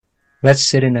Let's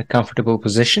sit in a comfortable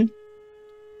position,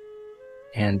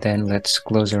 and then let's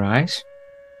close our eyes.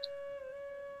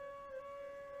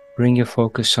 Bring your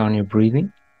focus on your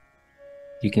breathing.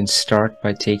 You can start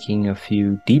by taking a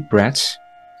few deep breaths.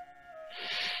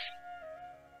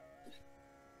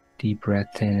 Deep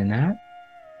breath in and out.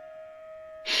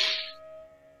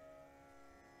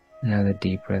 Another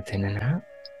deep breath in and out.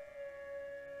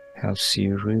 Helps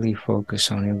you really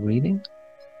focus on your breathing.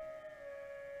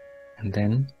 And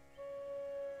then,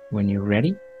 when you're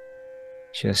ready,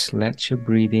 just let your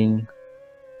breathing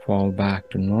fall back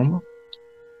to normal.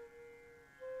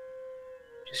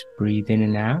 Just breathe in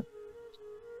and out,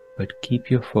 but keep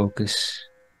your focus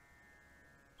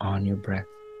on your breath.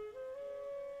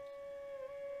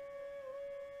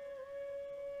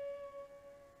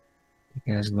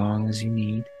 Take as long as you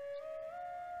need.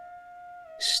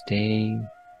 Stay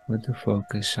with the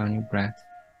focus on your breath.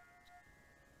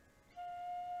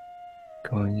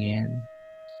 Going in,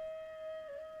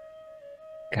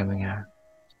 coming out.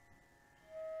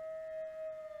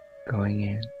 Going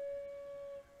in,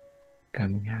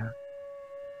 coming out.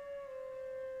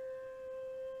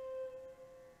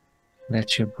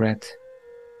 Let your breath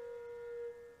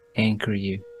anchor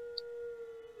you.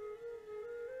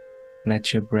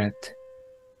 Let your breath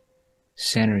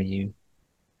center you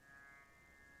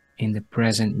in the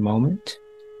present moment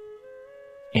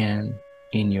and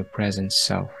in your present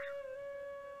self.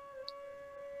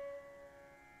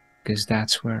 Because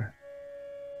that's where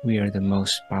we are the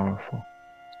most powerful.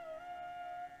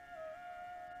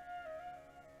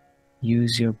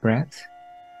 Use your breath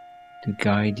to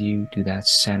guide you to that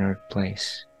centered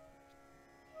place.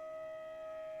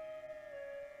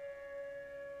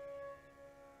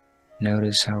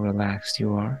 Notice how relaxed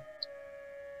you are.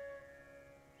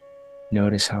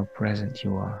 Notice how present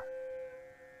you are.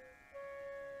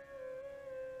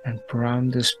 And from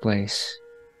this place,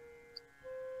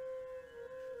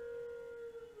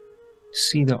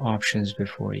 see the options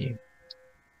before you.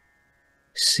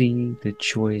 See the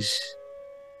choice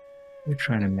you're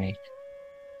trying to make.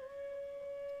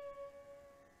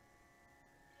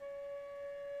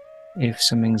 If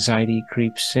some anxiety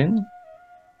creeps in,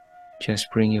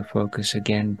 just bring your focus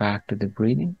again back to the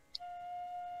breathing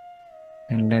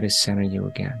and let it center you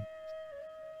again.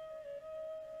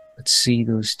 But see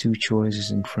those two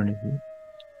choices in front of you.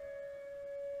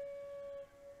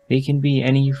 They can be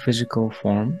any physical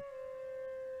form.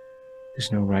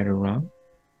 There's no right or wrong.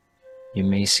 You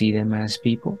may see them as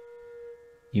people.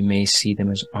 You may see them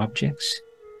as objects.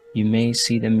 You may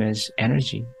see them as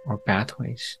energy or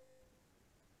pathways.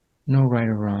 No right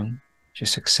or wrong,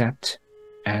 just accept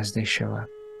as they show up.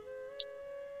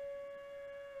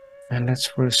 And let's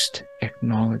first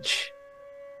acknowledge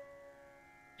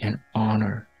and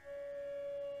honor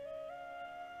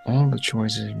all the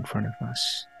choices in front of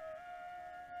us.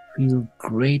 Feel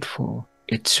grateful,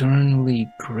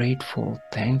 eternally grateful,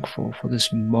 thankful for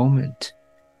this moment.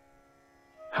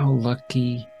 How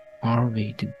lucky are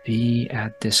we to be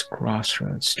at this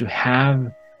crossroads, to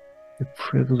have the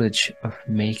privilege of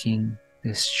making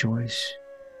this choice.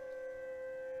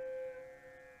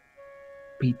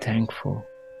 Be thankful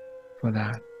for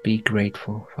that. Be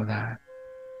grateful for that.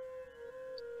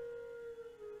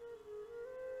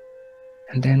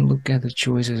 And then look at the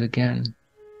choices again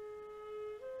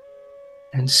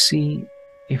and see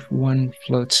if one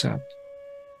floats up.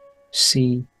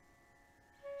 See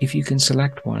if you can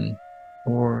select one,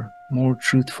 or more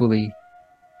truthfully,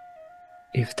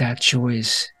 if that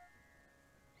choice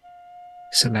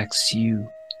selects you,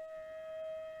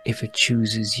 if it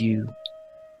chooses you.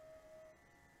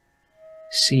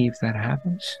 See if that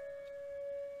happens.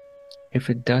 If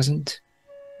it doesn't,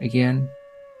 again,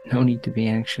 no need to be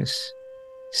anxious.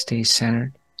 Stay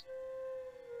centered.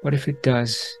 But if it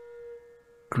does,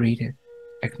 greet it,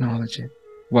 acknowledge it,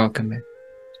 welcome it.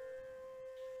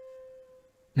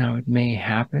 Now it may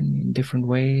happen in different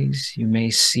ways. You may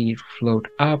see it float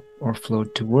up or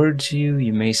float towards you.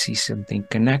 You may see something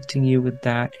connecting you with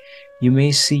that. You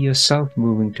may see yourself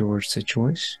moving towards the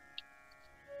choice.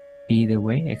 Either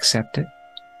way, accept it.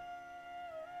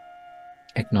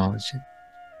 Acknowledge it.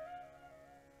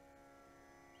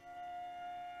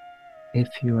 If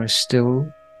you are still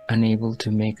unable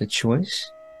to make a choice,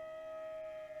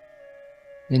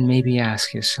 then maybe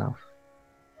ask yourself,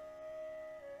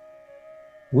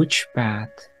 which path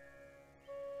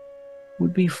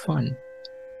would be fun?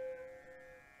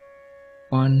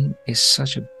 Fun is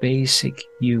such a basic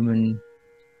human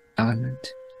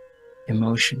element,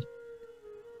 emotion.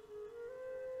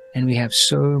 And we have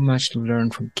so much to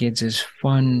learn from kids, as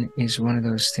fun is one of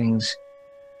those things.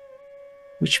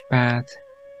 Which path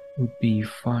would be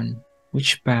fun?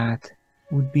 Which path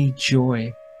would be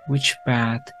joy, which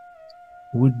path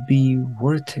would be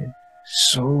worth it,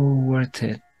 so worth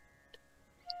it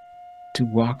to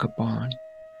walk upon,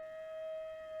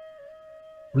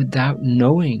 without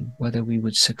knowing whether we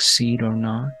would succeed or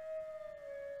not.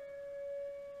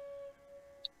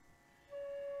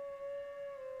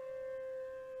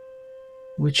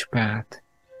 Which path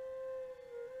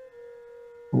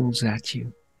pulls at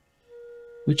you?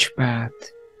 Which path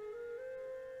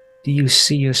do you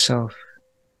see yourself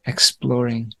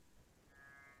exploring?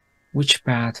 Which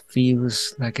path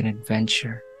feels like an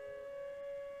adventure?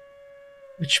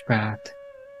 Which path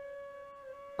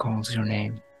calls your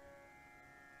name?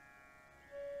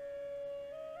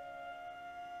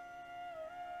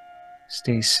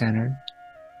 Stay centered.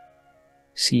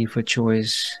 See if a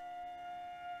choice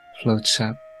floats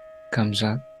up, comes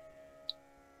up.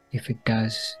 If it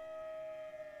does,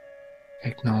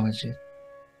 acknowledge it,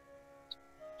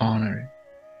 honor it.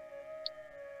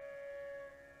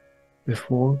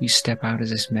 Before we step out of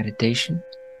this meditation,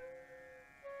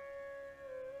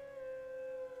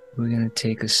 we're going to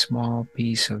take a small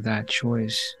piece of that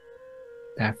choice,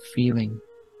 that feeling,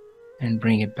 and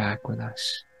bring it back with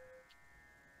us.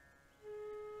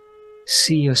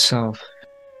 See yourself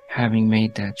having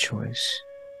made that choice.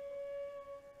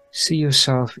 See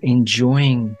yourself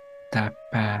enjoying that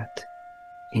path,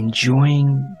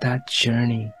 enjoying that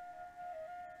journey.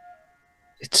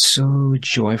 It's so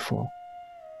joyful,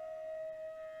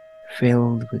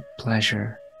 filled with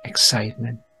pleasure,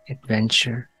 excitement,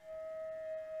 adventure,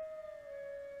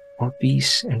 or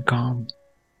peace and calm.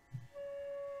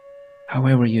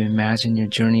 However you imagine your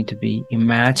journey to be,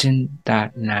 imagine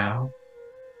that now.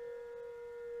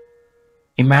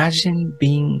 Imagine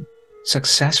being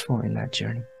successful in that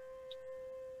journey.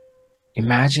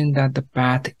 Imagine that the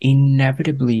path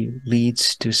inevitably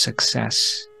leads to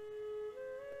success,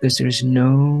 because there's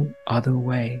no other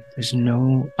way, there's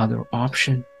no other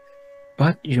option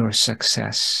but your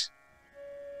success.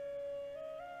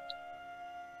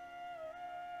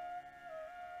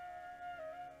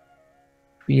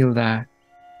 Feel that.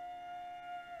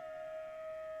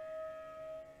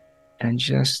 And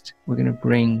we're going to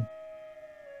bring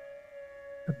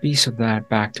a piece of that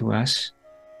back to us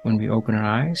when we open our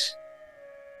eyes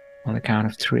on the count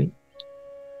of 3.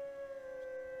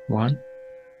 1,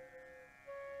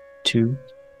 2,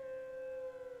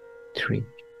 3.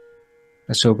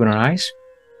 Let's open our eyes.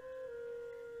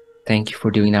 Thank you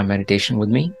for doing that meditation with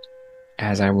me.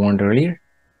 As I warned earlier,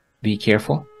 be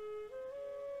careful.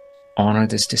 Honor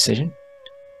this decision.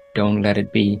 Don't let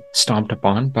it be stomped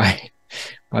upon by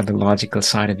the logical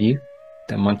side of you,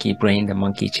 the monkey brain, the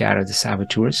monkey chatter, the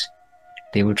saboteurs.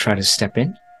 They will try to step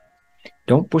in.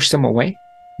 Don't push them away.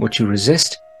 What you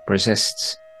resist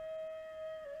persists.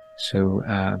 So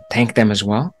thank them as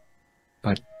well,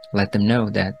 but let them know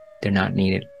that they're not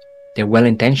needed. They're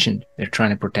well-intentioned. They're trying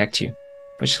to protect you.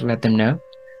 But just let them know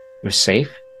you're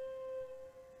safe,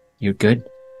 you're good,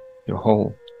 you're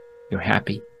whole, you're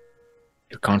happy,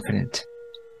 you're confident,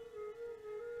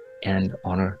 and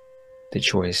honor the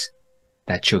choice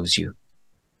that chose you.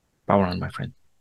 Power on, my friend.